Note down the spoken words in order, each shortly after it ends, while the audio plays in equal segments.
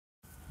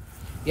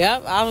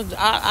Yep,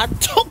 I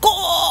took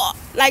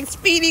off like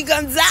Speedy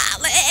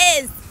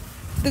Gonzalez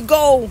to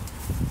go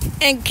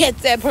and catch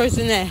that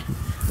person that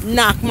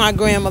knocked my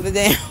grandmother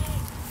down.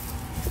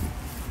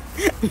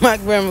 My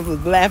grandmother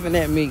was laughing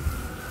at me.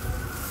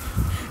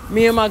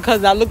 Me and my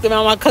cousin, I looked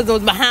around, my cousin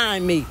was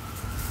behind me.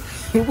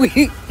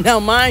 Now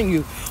mind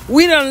you,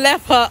 we done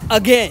left her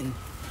again.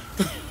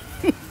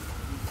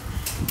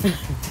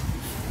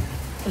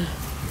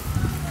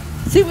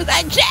 She was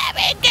like,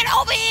 Jamie, get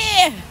over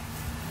here.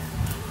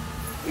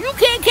 You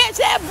can't catch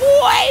that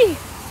boy.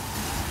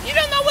 You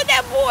don't know what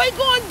that boy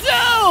gonna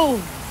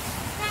do.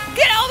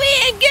 Get over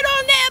here and get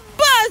on that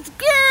bus,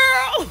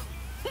 girl.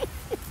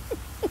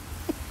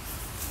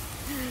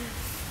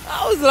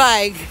 I was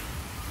like,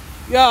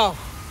 yo.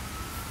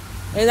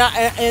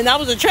 And I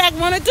was a track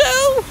runner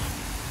too.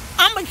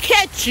 I'ma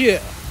catch you.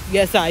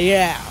 Yes, I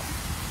am.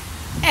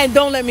 And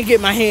don't let me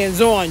get my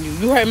hands on you.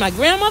 You heard my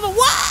grandmother?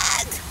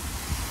 What?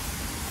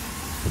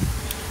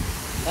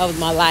 That was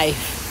my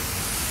life.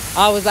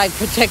 I was like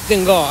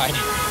protecting guard.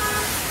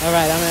 All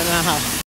right, I'm at my house.